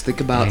Think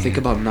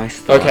about nice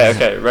thoughts.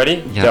 Okay,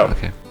 ready? Yeah, Go.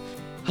 okay.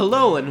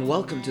 Hello and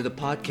welcome to the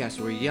podcast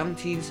where young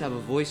teens have a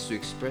voice to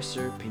express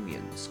their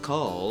opinions,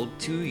 called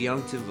Too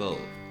Young to Vote.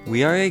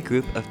 We are a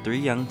group of 3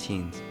 young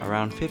teens,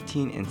 around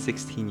 15 and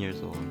 16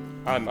 years old.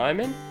 I'm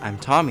Iman. I'm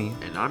Tommy,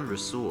 And I'm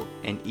Rasul.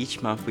 and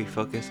each month we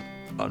focus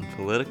on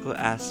political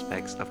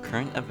aspects of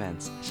current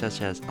events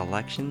such as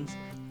elections,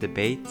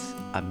 debates,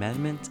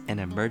 amendments, and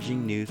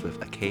emerging news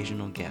with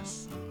occasional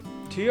guests.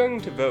 Too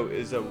Young to Vote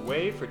is a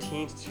way for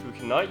teens who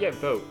cannot yet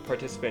vote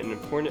participate in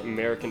important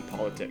American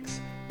politics.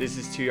 This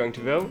is Too Young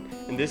to Vote,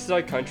 and this is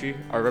our country,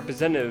 our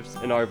representatives,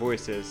 and our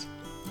voices.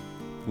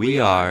 We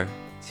are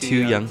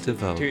Too Young to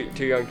Vote.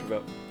 Too Young to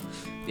Vote.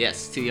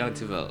 Yes, Too Young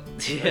to Vote.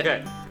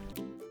 Okay.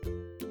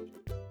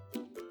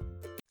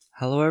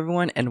 Hello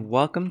everyone, and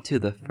welcome to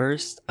the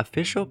first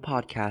official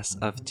podcast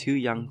of Too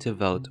Young to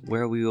Vote,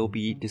 where we will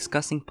be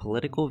discussing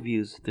political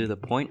views through the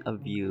point of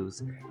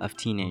views of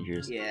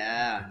teenagers.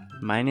 Yeah.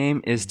 My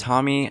name is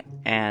Tommy,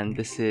 and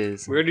this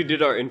is... We already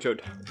did our intro,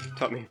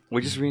 Tommy.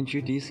 We're just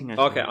reintroducing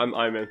ourselves. Okay, I'm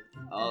Iman.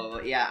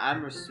 Oh, yeah,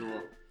 I'm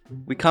Rasul.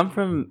 We come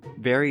from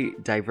very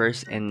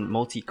diverse and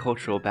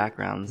multicultural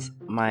backgrounds.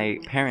 My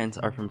parents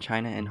are from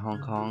China and Hong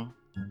Kong.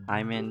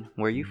 Iman,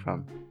 where are you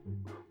from?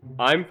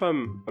 I'm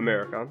from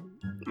America.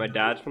 My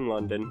dad's from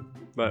London,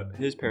 but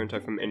his parents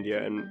are from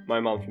India, and my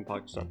mom's from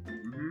Pakistan.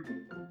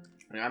 Mm-hmm.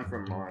 And I'm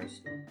from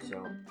Mars,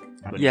 so...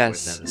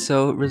 Yes,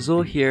 so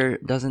Razul here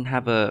doesn't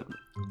have a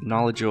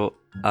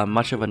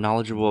much of a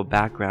knowledgeable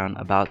background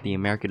about the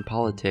American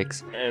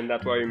politics. And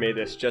that's why we made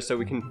this, just so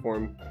we can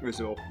inform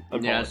Rizul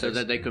on Yeah, politics. so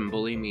that they can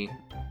bully me.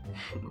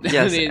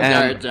 Yes, The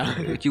entire and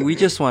time. we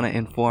just want to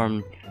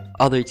inform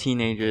other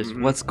teenagers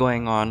Mhm. what's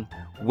going on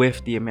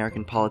with the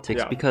American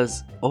politics, Yeah.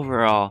 because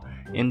overall,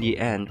 in the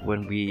end,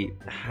 when we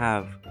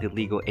have the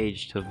legal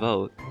age to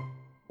vote,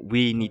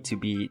 we need to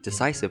be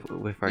decisive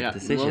with our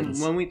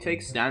decisions. When we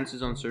take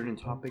stances on certain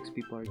topics,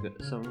 people are good.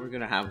 So we're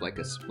gonna have like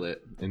a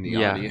split in the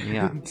Yeah,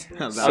 audience. yeah.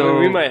 About So-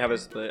 we might have a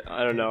split.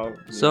 I don't know.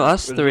 So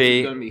us It's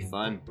three, gonna be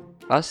fun.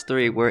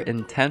 we're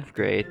in 10th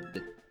grade.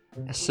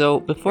 So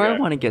before I Okay.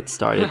 want to get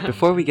started,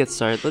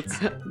 let's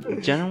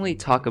generally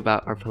talk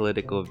about our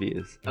political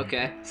views.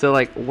 Okay. So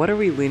like, what are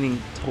we leaning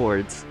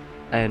towards,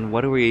 and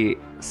what are we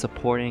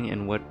supporting,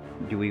 and what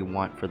do we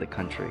want for the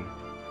country?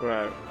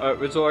 Right.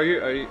 Rizul, are you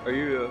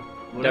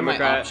What are my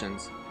Democrat?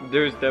 options?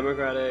 There's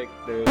Democratic.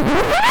 There's.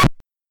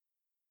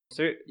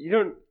 So you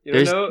don't know.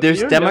 There's you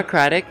don't know-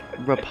 Democratic,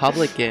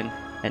 Republican,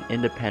 and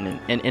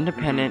Independent. And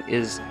Independent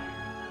is,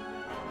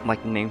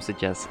 like the name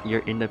suggests,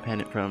 you're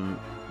independent from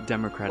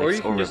Democrats Or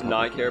you can just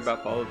not Republicans. care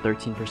about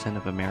politics. 13%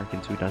 of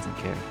Americans who doesn't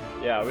care.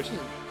 Yeah, which is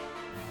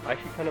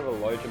actually kind of a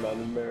large amount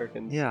of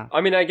Americans. Yeah.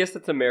 I mean, I guess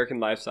that's American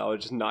lifestyle,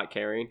 just not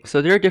caring.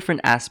 So there are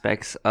different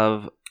aspects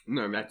of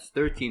No, that's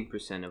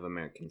 13% of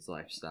Americans'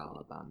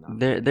 lifestyle about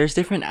now. there's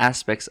different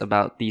aspects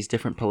about these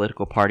different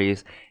political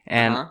parties,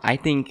 and Uh-huh. I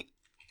think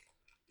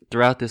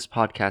throughout this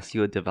podcast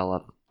you would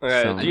develop.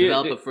 Okay. some- I Do you-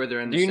 develop do- a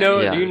further Do you know?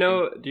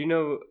 understanding. Do you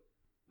know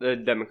the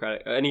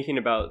Democratic? Anything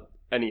about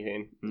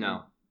anything?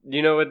 No, Do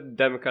you know what the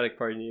Democratic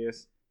Party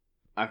is?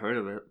 I've heard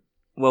of it.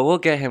 Well, we'll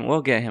get him.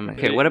 Okay,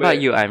 Wait, what about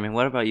wait. you, Iman?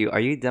 What about you? Are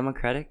you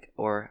Democratic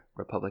or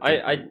Republican?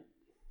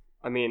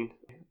 I mean,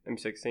 I'm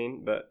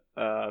 16, but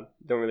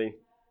don't really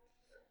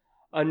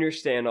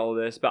understand all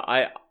this. But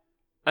I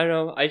don't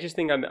know. I just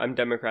think I'm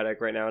Democratic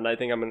right now, and I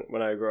think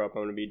when I grow up,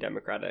 I'm gonna be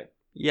Democratic.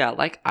 Yeah,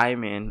 like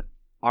Iman,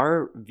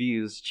 our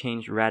views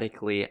change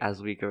radically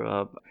as we grow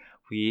up.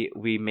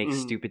 We make Mm.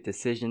 stupid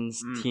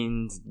decisions. Mm.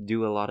 Teens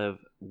do a lot of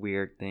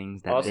weird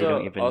things that they Also-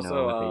 don't even know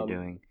also, what they're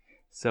doing.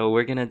 So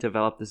we're gonna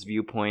develop this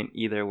viewpoint.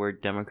 Either we're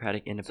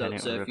Democratic, So,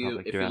 Independent, so or if you Republican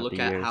if you throughout look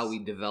the at years. how we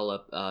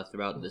develop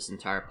throughout this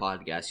entire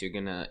podcast, you're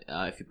gonna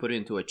if you put it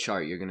into a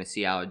chart, you're gonna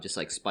see how it just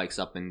like spikes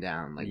up and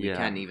down. Like Yeah. we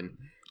can't even.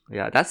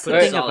 Yeah, that's the Put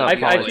a thing solid about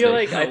view I politics. feel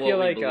like What we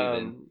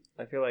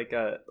I feel like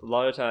a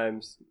lot of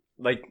times,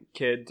 like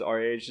kids our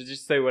age, they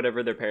just say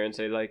whatever their parents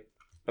say. Like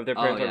if their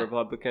Oh, parents yeah. are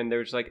Republican,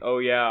 they're just like, oh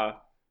yeah,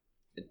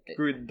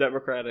 screw the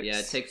Democrats. Yeah,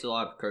 it takes a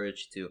lot of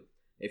courage to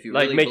if you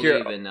Like, really make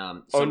your believe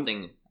in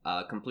something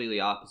completely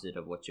opposite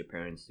of what your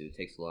parents do. It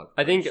takes a lot. Of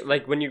I think courage.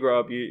 like when you grow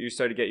up, you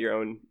start to get your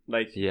own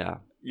Yeah.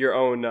 your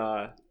own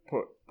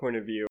point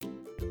of view.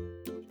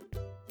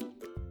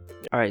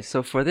 All right.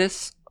 So for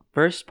this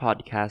first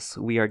podcast,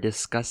 we are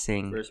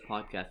discussing first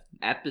podcast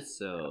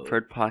episode.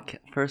 first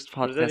does that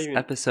podcast even-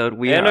 episode.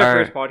 We and our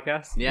are first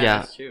podcast. Yeah, yeah.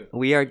 that's true.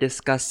 we are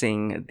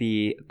discussing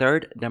the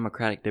third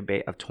Democratic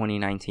debate of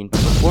 2019. But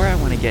before I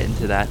want to get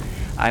into that,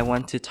 I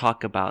want to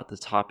talk about the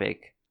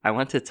topic. I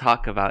want to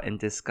talk about and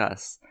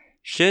discuss,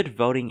 should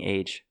voting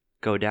age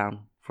go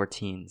down for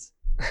teens?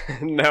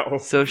 No.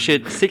 So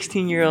should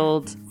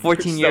 16-year-olds, So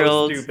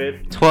 14-year-olds,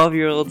 stupid.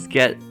 12-year-olds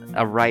get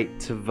a right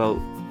to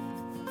vote?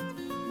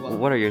 Well,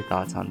 What are your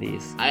thoughts on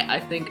these? I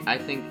think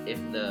if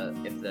the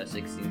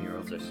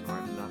 16-year-olds are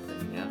smart enough,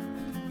 then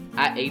yeah.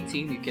 At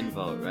 18 you can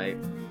vote, right?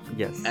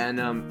 Yes. And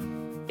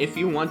if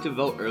you want to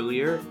vote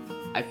earlier,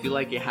 I feel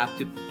like you have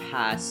to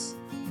pass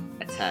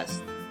a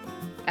test.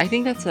 I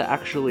think that's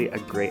actually a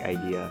great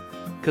idea.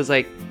 Because,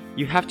 like,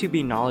 You have to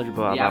be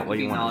knowledgeable about what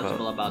you want to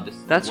vote. About this.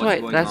 That's what's why-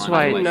 going that's on,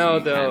 why- otherwise No,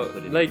 you can't though,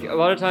 put it like in. a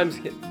lot of times,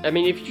 I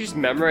mean, if you just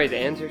memorize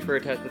answers for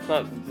a test, that's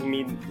not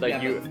mean like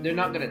Yeah, you. but they're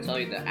not gonna tell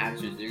you the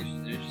answers. They're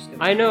just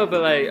gonna. I know,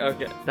 but like,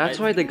 okay. That's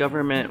why the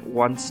government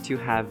wants to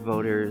have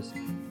voters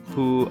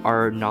who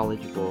are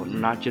knowledgeable,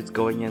 not just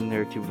going in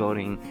there to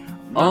voting.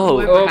 Oh,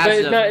 whoever Oh, but has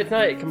it's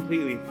not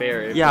completely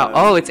fair. If, yeah.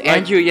 Oh, it's like-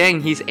 Andrew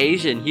Yang. He's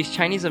Asian. He's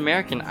Chinese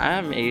American.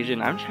 I'm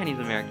Asian. I'm Chinese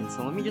American.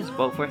 So let me just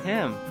vote for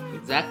him.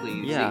 Exactly.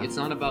 You Yeah. see, it's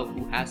not about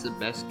who has the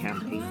best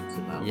campaign. It's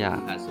about Yeah.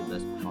 who has the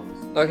best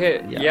policy.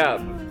 Okay, Yeah.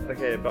 yeah.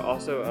 Okay, but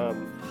also,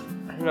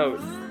 I don't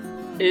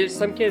know.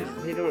 Some kids,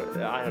 they don't.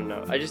 I don't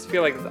know. I just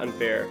feel like it's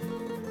unfair,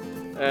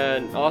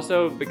 and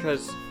also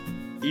because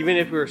even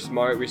if we were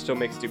smart, we still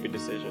make stupid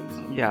decisions.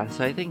 Yeah.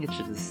 So I think it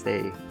should just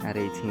stay at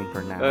 18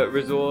 for now.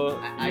 Rizul,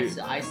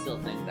 I still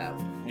think that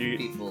you-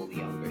 people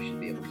younger should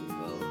be able to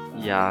vote.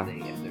 Yeah.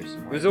 If they're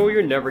smart. Rizul,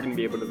 you're never gonna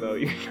be able to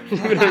vote. You're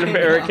not even an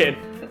American.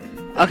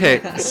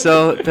 Okay,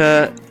 so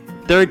the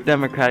third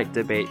Democratic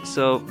debate.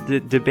 So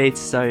the debate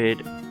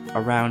started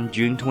around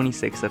June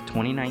 26th of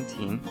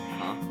 2019,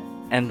 Uh-huh.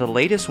 and the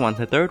latest one,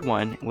 the third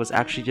one, was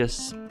actually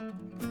just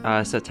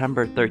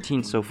September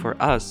 13th. So for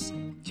us,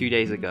 2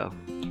 days ago.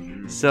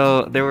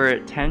 So there were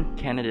 10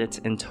 candidates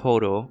in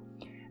total,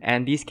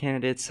 and these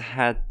candidates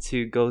had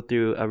to go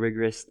through a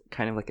rigorous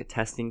kind of like a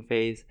testing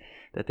phase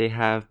that they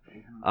have.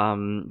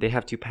 They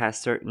have to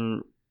pass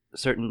certain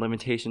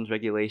limitations,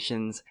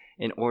 regulations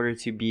in order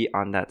to be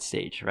on that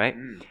stage, right?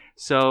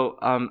 So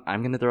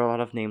I'm gonna throw a lot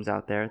of names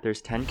out there.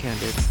 There's 10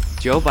 candidates: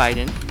 Joe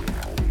Biden,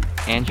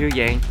 Andrew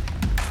Yang,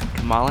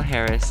 Kamala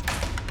Harris,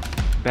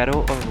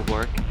 Beto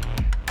O'Rourke,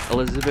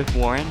 Elizabeth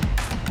Warren,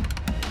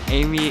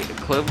 Amy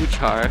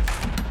Klobuchar,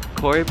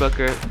 Cory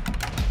Booker,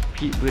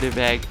 Pete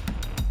Buttigieg,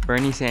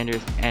 Bernie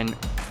Sanders, and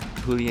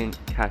Julian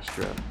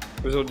Castro.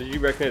 Rizul, did you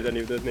recognize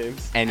any of those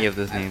names? Any of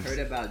those I've names? heard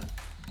about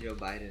Joe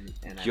Biden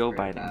and Joe I've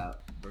heard Biden.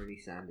 about Bernie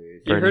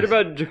Sanders. You Bernie- heard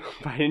about Joe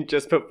Biden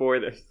just before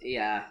this.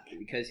 Yeah,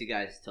 because you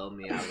guys told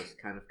me, I was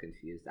kind of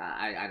confused.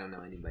 I don't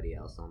know anybody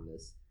else on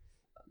this.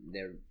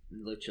 They're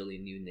literally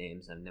new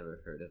names. I've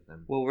never heard of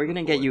them. Well, we're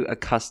gonna before. get you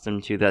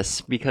accustomed to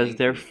this because Thank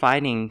they're you.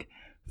 fighting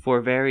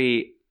for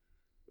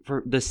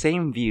the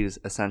same views,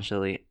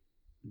 essentially,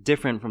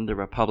 different from the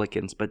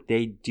Republicans, but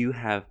they do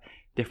have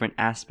different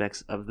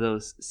aspects of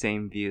those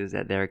same views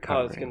that they're Oh,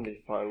 covering. it's gonna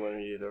be fun when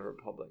you're the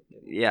Republican.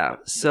 Yeah.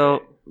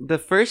 So the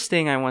first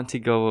thing I want to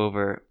go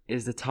over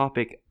is the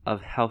topic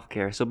of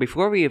healthcare. So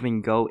before we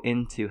even go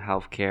into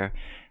healthcare,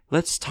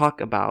 let's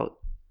talk about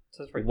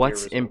Says right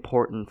what's here, Rizul.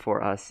 important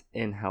for us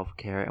in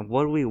healthcare and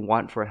what do we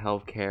want for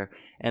healthcare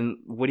and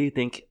what do you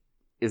think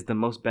is the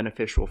most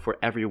beneficial for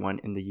everyone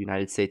in the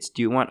United States?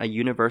 Do you want a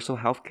universal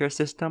healthcare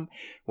system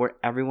where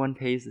everyone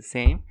pays the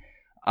same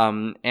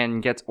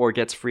and gets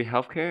free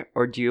healthcare,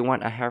 or do you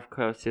want a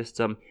healthcare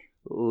system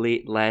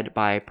led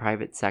by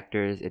private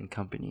sectors and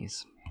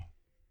companies?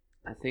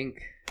 I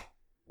think,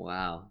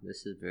 wow,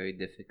 this is very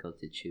difficult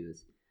to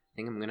choose. I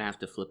think I'm gonna have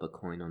to flip a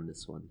coin on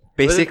this one.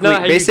 it's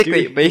not how you do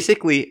it.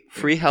 Basically,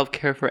 free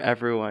healthcare for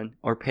everyone,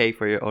 or pay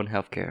for your own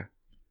healthcare.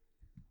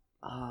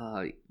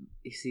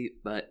 You see,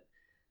 but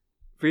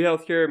Free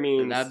healthcare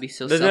means that'd be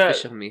so doesn't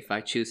selfish that- of me if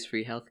I choose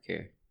free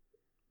healthcare.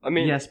 I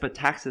mean, Yes, but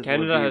taxes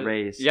Canada will has, be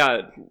raised.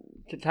 Yeah,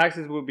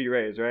 taxes will be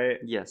raised, right?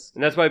 Yes,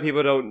 And that's why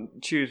people don't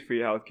choose free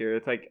healthcare.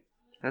 It's like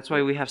that's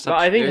why we have But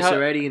I think There's how-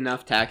 already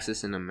enough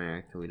taxes in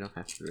America. We don't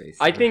have to raise.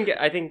 I them.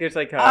 think there's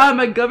like a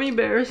my gummy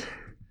bears.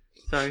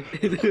 Sorry.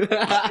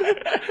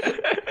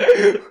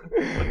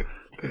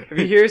 if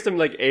you hear some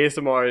like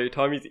ASMR,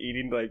 Tommy's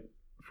eating like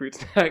fruit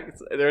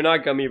snacks. They're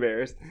not gummy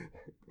bears.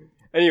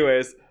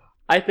 Anyways,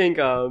 I think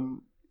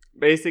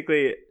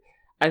basically,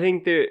 I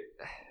think that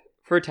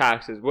for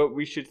taxes, what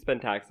we should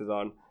spend taxes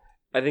on,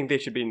 I think they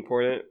should be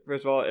important.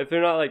 First of all, if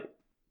they're not like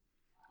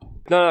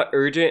not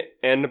urgent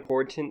and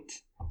important,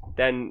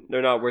 then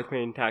they're not worth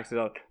paying taxes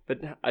on. But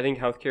I think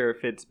healthcare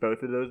fits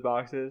both of those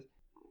boxes.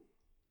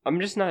 I'm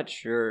just not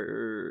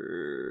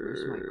Where's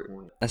sure. my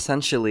coin?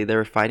 Essentially,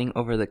 they're fighting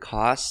over the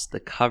costs, the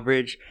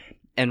coverage,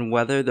 and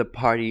whether the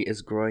party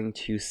is growing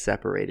too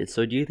separated.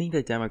 So, do you think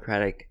the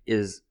Democratic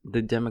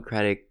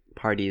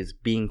Party is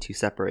being too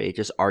separated,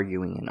 just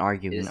arguing and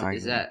arguing and arguing?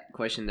 Is that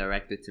question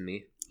directed to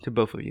me? To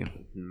both of you?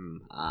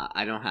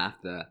 I don't have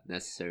the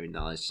necessary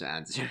knowledge to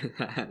answer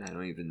that. I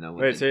don't even know.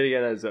 Wait, say it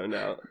again. I zoned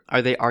out.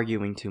 Are they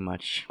arguing too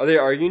much? Are they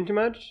arguing too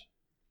much?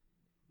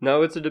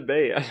 No, it's a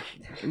debate.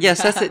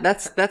 Yes, that's it.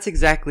 That's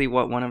exactly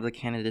what one of the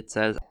candidates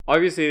says.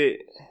 Obviously,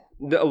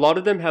 a lot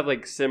of them have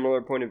like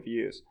similar point of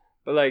views,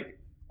 but like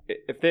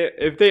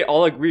if they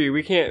all agree,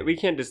 we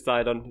can't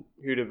decide on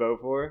who to vote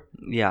for.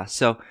 Yeah,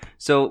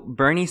 so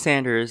Bernie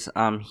Sanders,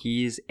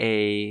 he's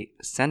a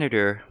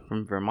senator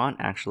from Vermont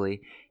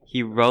actually.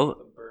 He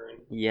wrote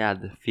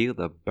feel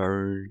the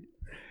burn.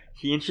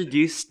 He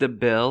introduced the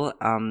bill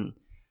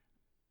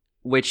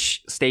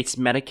which states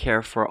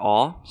Medicare for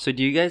all. So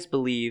do you guys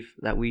believe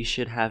that we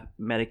should have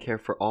Medicare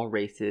for all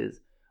races,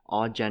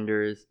 all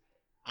genders?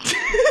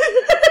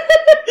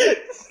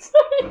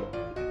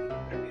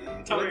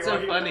 What's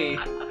so funny?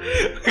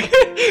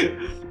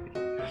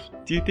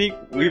 Do you think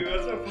we?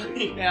 What's so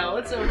funny? Yeah,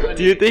 what's so funny?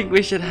 Do you think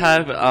we should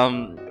have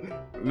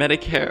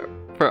Medicare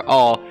for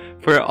all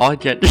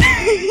genders?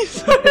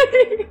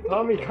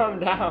 Tommy, calm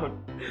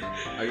down.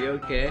 Are you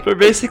okay? For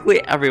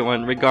basically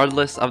everyone,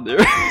 regardless of their.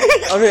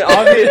 I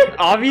mean,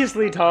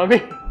 obviously,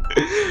 Tommy.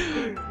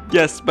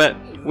 Yes, but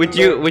would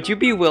you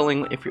be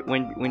willing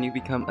when you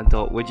become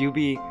adult? Would you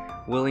be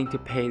willing to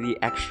pay the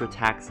extra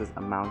taxes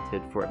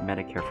amounted for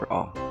Medicare for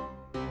all?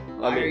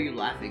 Why are you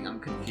laughing? I'm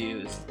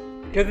confused.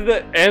 Because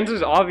the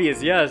answer's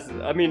obvious. Yes.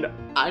 I mean,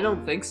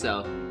 think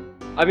so.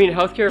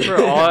 Healthcare for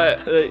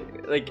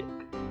all. Like.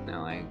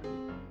 No,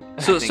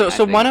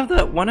 So one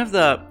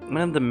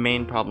of the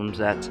main problems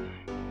that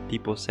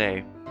people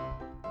say,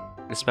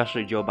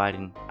 especially Joe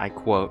Biden, I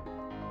quote,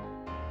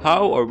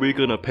 "How are we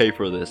gonna pay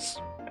for this?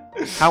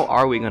 How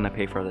are we gonna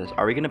pay for this?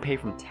 Are we gonna pay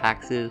from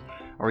taxes?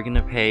 Are we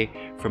gonna pay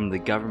from the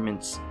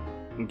government's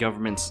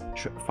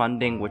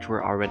funding, which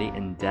we're already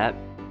in debt?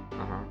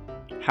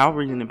 How are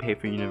we gonna pay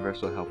for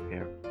universal health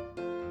care?"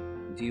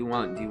 Do you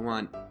want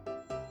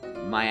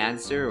my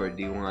answer, or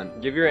do you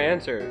want Give your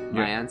answer.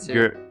 my answer?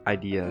 Your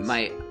ideas.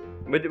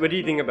 What do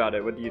you think about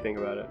it? What do you think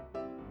about it?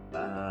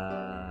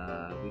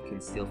 We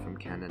can steal from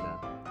Canada.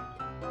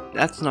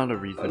 That's not a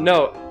reason.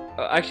 No,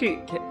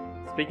 actually,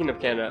 speaking of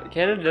Canada,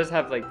 Canada does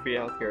have like free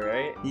healthcare,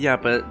 right? Yeah,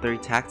 but their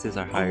taxes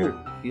are higher.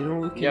 Oh, you know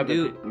what we can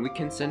do? We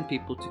can send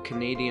people to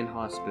Canadian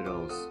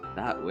hospitals.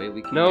 That way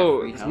we can. No,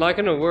 get free it's health. not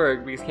gonna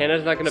work because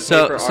Canada's not gonna pay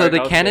for our So the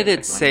healthcare.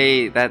 candidates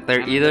say that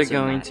they're either Canadians are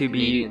going mad. to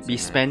Canadians are be mad.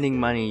 spending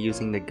money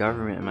using the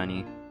government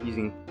money,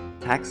 using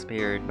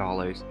taxpayer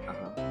dollars,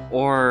 Uh-huh.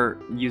 or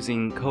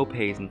using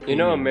co-pays and premiums, You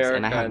know,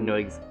 and I have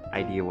America- no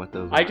idea what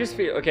those I are. just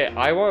feel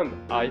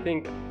I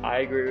think I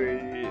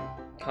agree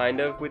kind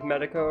of with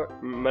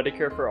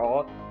Medicare for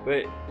all,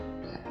 but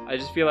I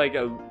just feel like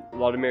a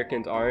lot of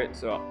Americans aren't.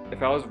 So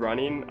if I was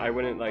running, I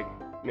wouldn't like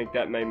make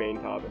that my main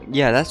topic.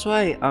 Yeah, that's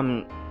why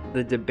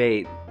the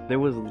debate, there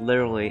was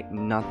literally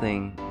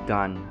nothing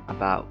done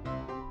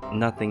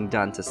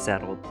to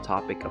settle the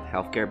topic of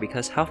healthcare,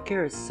 because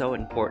healthcare is so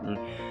important.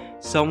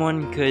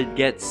 Someone could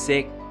get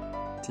sick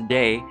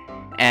today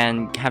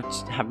and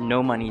have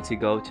no money to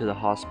go to the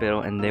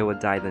hospital, and they would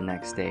die the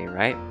next day,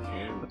 right?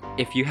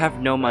 If you have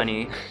no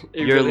money,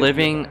 It you're really-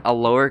 living a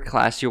lower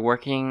class. You're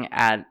working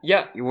at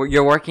Yeah.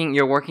 you're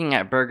working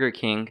at Burger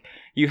King.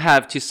 You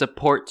have to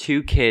support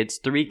 2 kids,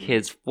 3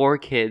 kids, 4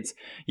 kids.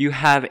 You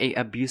have a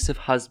abusive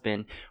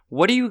husband.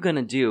 What are you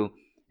gonna do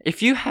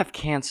if you have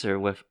cancer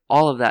with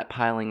all of that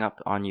piling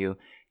up on you?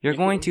 You're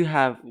going to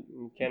have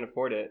You can't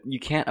afford it, you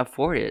can't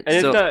afford it.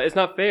 and So it's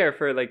not fair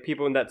for like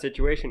people in that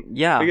situation.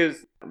 yeah,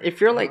 Because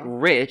if you're like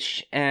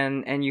rich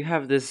and you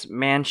have this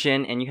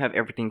mansion and you have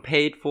everything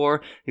paid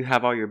for, you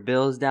have all your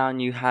bills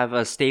down, you have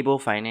a stable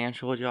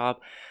financial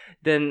job,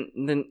 then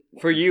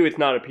for you, it's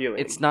not appealing.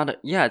 it's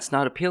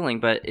not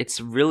appealing, but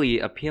it's really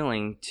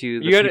appealing to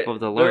the You gotta- people of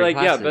the but, lower like,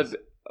 classes.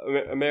 Yeah,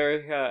 but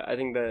America, I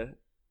think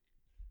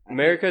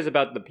America is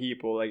about the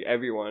people, like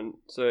everyone.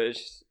 So it's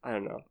just, I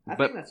don't know. I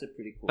But- think that's a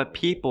pretty cool. But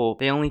people,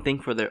 they only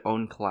think for their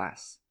own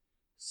class.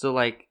 So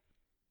like,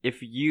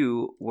 if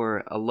you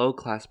were a low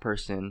class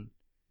person,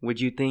 would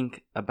you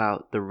think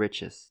about the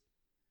richest?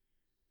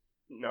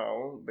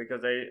 No,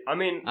 because I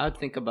mean, I would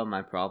think about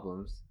my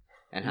problems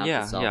and how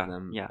Yeah, to solve yeah,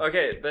 them. yeah.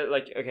 okay, but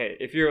like, okay,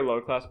 if you're a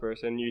low class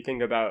person, you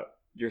think about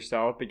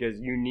yourself because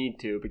you need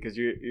to, because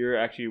you're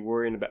actually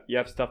worrying about, you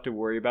have stuff to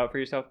worry about for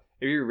yourself.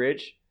 If you're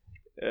rich,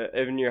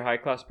 even you're a high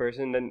class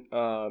person, then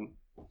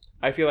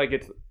I feel like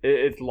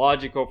it's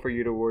logical for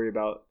you to worry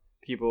about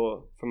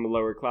people from the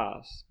lower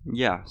class.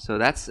 Yeah, so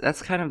that's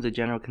kind of the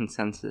general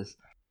consensus.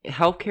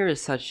 Healthcare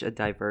is such a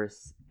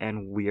diverse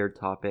and weird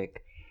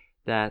topic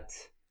that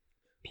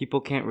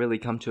people can't really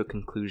come to a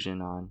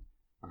conclusion on,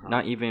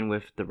 not even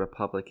with the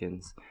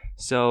Republicans.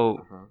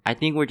 So I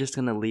think we're just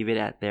gonna leave it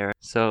at there.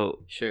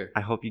 So Sure.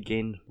 I hope you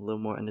gained a little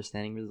more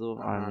understanding, Rizal,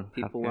 on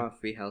People healthcare. want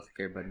free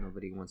healthcare, but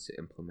nobody wants to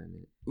implement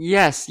it.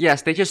 Yes,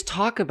 they just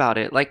talk about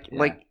it like Yeah.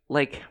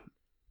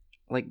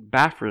 like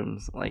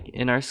bathrooms. Like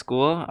in our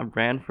school, I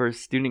ran for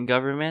student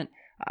government.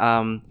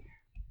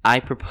 I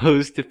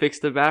proposed to fix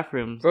the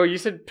bathrooms. Bro, you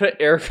said put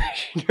air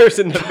fresheners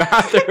in the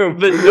bathroom,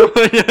 But no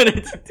one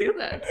wanted to do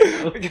that.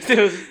 because it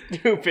was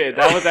stupid.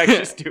 That was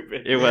actually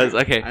stupid. It was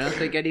okay. I don't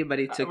think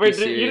anybody took Wait,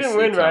 you you didn't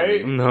seriously. win,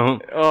 right? Tommy. No.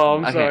 Oh,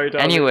 I'm Okay, sorry,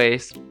 Tommy.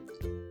 anyways,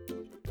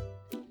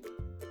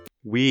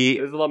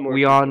 There's a lot more.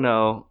 we all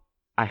know.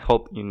 I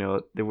hope you know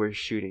there were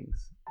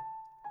shootings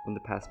in the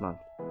past month.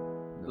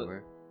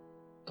 Nowhere.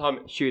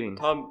 Tommy. Shootings.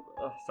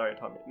 Sorry,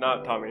 Tommy.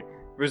 Not Tommy.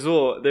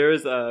 Rizul, there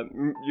is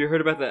you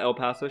heard about the El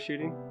Paso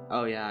shooting?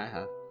 Oh yeah, I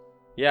have.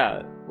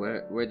 Yeah.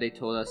 Where they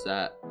told us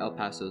that El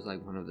Paso is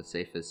like one of the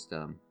safest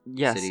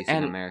Yes, cities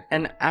in America.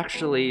 and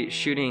actually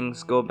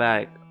shootings go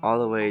back all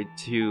the way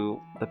to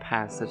the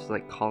past, such as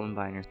like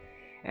Columbine,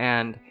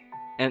 and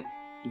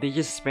they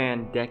just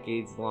span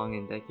decades long,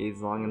 and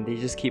they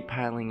just keep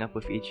piling up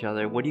with each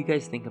other. What do you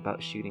guys think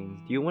about shootings?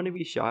 Do you want to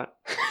be shot?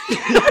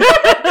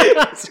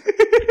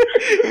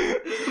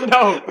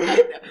 No.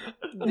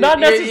 Not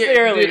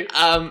necessarily. Dude,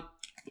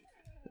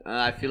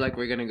 I feel like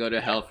we're gonna go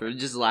to hell for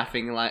just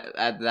laughing at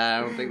that.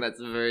 I don't think that's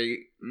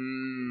very.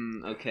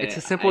 Okay. It's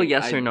a simple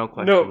yes or no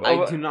question. No,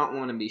 I do not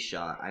want to be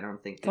shot. I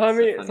don't think. It's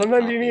Tommy, a funny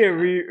sometimes you need to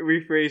topic.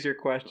 rephrase your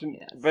question.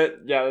 Yes.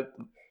 But yeah,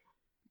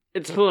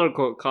 it's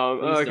political.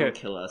 Please Okay. don't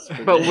kill us.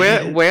 for But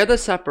this. where the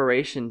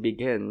separation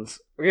begins.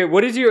 Okay.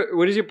 What is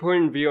your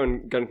point of view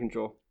on gun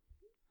control?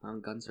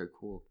 Guns are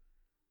cool.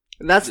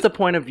 That's the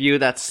point of view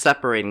that's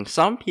separating.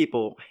 Some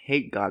people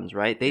hate guns,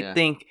 right? They Yeah.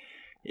 think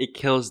it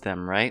kills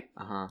them, right?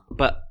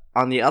 But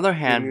on the other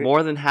hand, Mhm.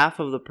 more than half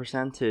of the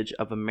percentage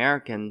of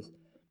Americans,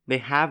 they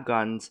have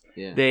guns.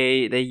 Yeah.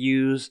 They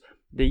use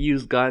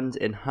guns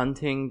in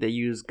hunting. They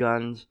use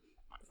guns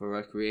For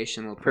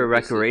recreational. for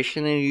purposes.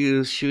 recreational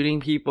use, shooting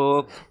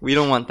people. We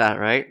don't want that,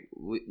 right?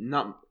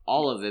 Not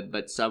all of it,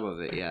 but some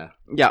of it. Yeah.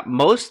 Yeah,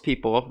 most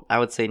people, I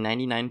would say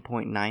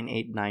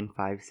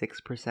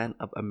 99.98956%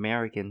 of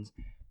Americans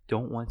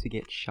don't want to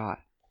get shot.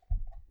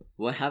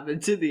 What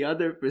happened to the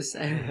other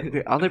percent?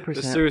 The other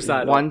percent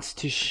suicidal. wants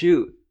to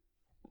shoot.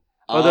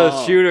 Oh,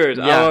 those shooters.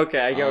 yeah. Oh, okay.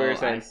 I get what you're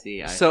I saying.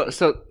 see.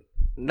 So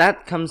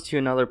that comes to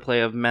another play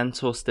of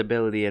mental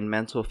stability and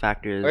mental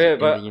factors Okay, in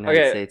but- the United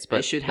okay. States, They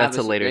but should have that's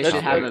a later They let's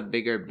should topic. have a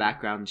bigger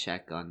background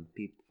check on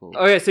people.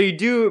 Okay, so you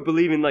do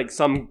believe in like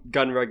some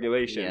gun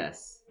regulation.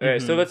 Yes. Okay,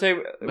 so Mhm. let's say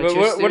But what, you're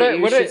still,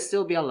 you what should are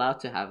still be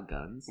allowed to have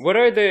guns. what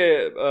are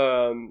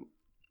the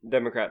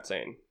Democrats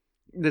saying?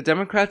 The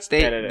Democrats, the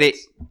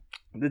Candidates.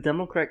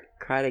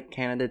 Democratic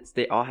candidates,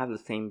 they all have the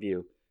same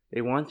view.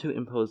 They want to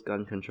impose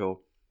gun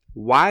control,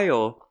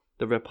 while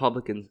the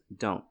Republicans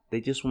don't.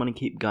 They just want to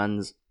keep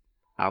guns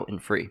out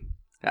and free.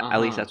 At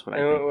least that's what I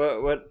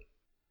think. What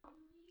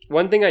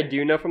one thing I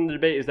do know from the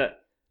debate is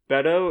that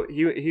Beto,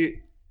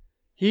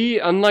 he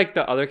unlike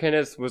the other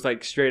candidates was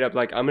like straight up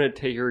like I'm gonna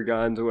take your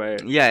guns away.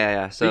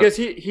 Yeah. So Because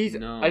he's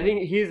No. I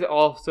think he's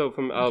also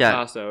from El Yeah.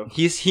 Paso.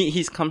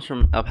 he's comes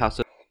from El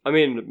Paso. I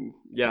mean,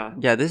 yeah.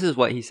 Yeah, this is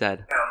what he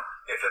said.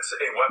 If it's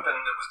a weapon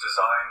that was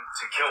designed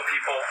to kill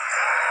people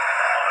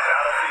on a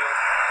battlefield,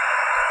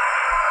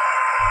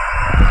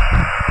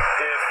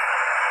 if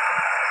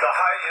the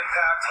high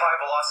impact, high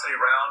velocity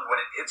round, when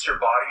it hits your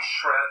body,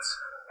 shreds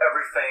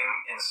everything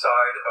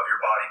inside of your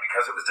body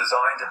because it was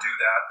designed to do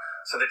that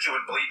so that you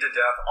would bleed to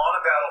death on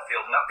a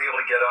battlefield, not be able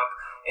to get up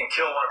and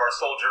kill one of our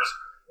soldiers.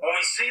 When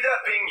we see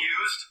that being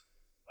used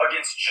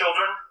against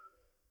children,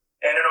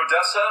 and in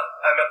Odessa,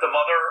 I met the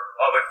mother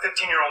of a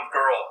 15-year-old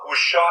girl who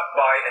was shot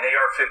by an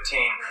AR-15.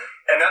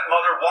 And that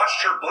mother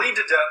watched her bleed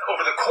to death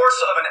over the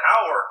course of an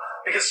hour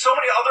because so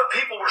many other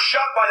people were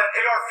shot by that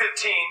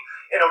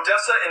AR-15 in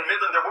Odessa and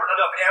Midland. There weren't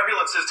enough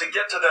ambulances to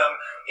get to them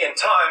in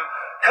time.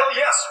 Hell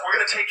yes, we're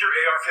going to take your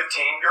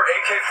AR-15, your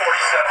AK-47.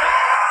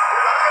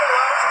 We're not going to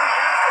allow it to be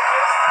used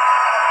against our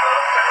fellow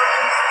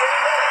Americans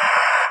anymore.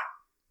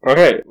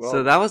 Okay.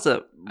 So that was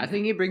a I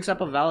think he brings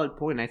up a valid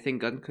point. I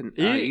think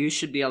you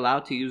should be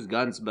allowed to use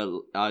guns, but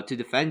to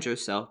defend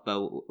yourself. But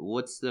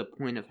what's the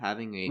point of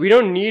having a? We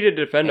don't need to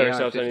defend AR-15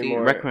 ourselves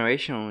anymore.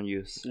 recreational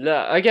use.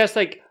 Yeah, I guess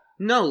like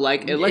No,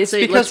 like It's let's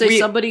because say we-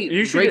 somebody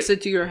you should- breaks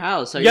into your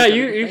house. Are yeah, gonna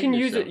you defend can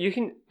use yourself? it. You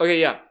can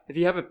yeah. If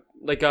you have a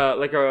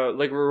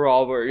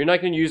revolver, you're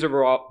not gonna use a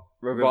revolver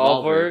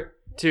Revolver.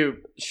 to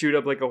shoot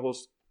up like a whole.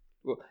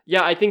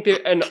 Yeah, I think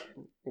that and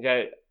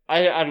okay,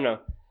 I don't know.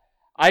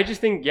 I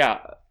just think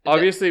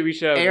obviously we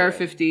should have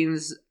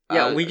AR-15s.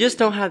 Yeah, we just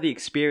don't have the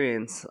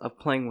experience of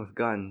playing with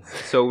guns,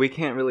 so we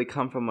can't really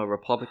come from a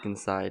Republican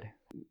side.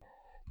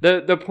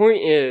 The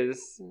point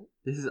is,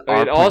 This is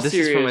in all This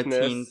is from a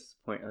seriousness- teen's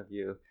point of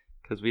view,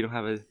 because we don't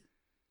have a.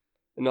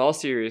 in all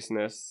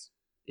seriousness,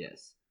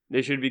 Yes,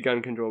 they should be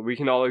gun control. We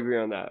can all agree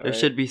on that. There right?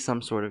 should be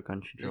some sort of gun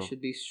there control.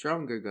 should be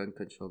stronger gun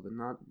control, but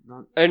not.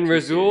 And too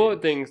Razul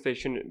serious. thinks they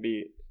shouldn't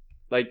be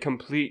like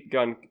complete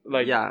gun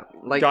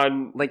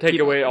take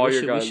people- away all we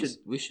your should, guns.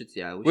 We should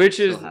Which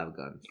still is- have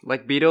guns.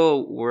 Like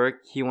Beto work,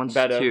 he wants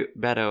Beto. to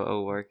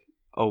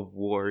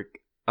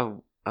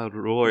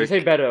Just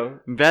say Beto.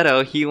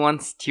 Beto, he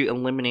wants to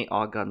eliminate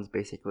all guns,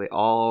 basically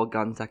all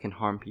guns that can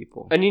harm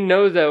people. And he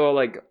knows that well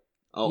like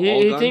Oh, he,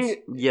 all he guns.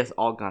 thinks Yes,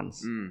 all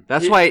guns. Mm.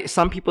 That's He- why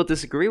some people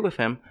disagree with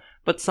him,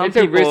 but some it's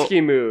a people,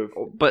 risky move.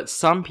 but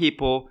some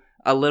people,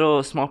 a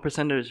small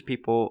percentage of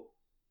people,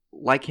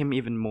 like him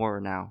even more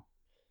now,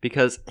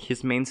 because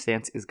his main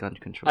stance is gun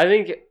control. I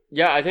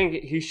think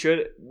he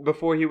should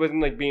before he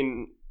wasn't like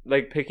being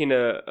like picking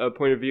a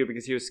point of view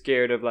because he was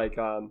scared of like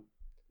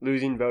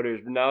losing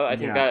voters. But now I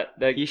think Yeah.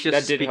 that He's just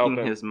that did help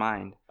speaking him. his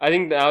mind. I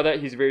think now that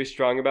he's very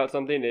strong about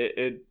something,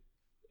 it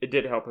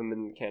did help him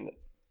in Canada.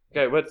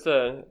 Okay, what's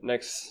the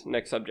next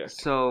subject?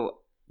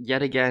 So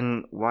yet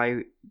again,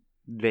 why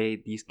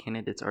these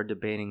candidates are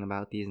debating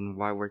about these and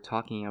why we're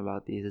talking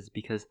about these is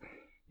because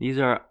these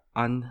are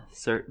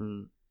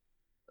uncertain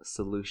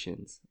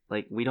solutions.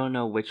 Like, we don't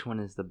know which one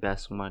is the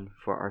best one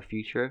for our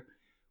future.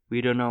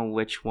 We don't know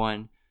which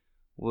one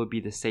will be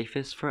the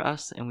safest for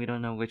us, and we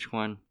don't know which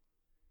one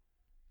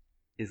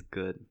is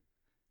good.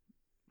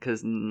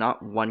 Because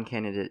not one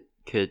candidate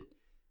could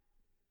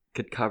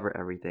cover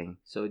everything.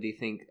 So do you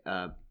think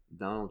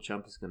Donald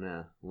Trump is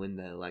gonna win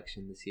the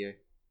election this year?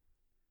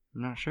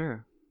 I'm not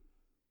sure.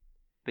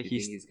 But You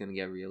think he's gonna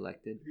get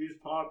reelected? He's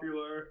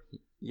popular.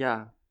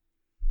 yeah.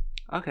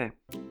 Okay.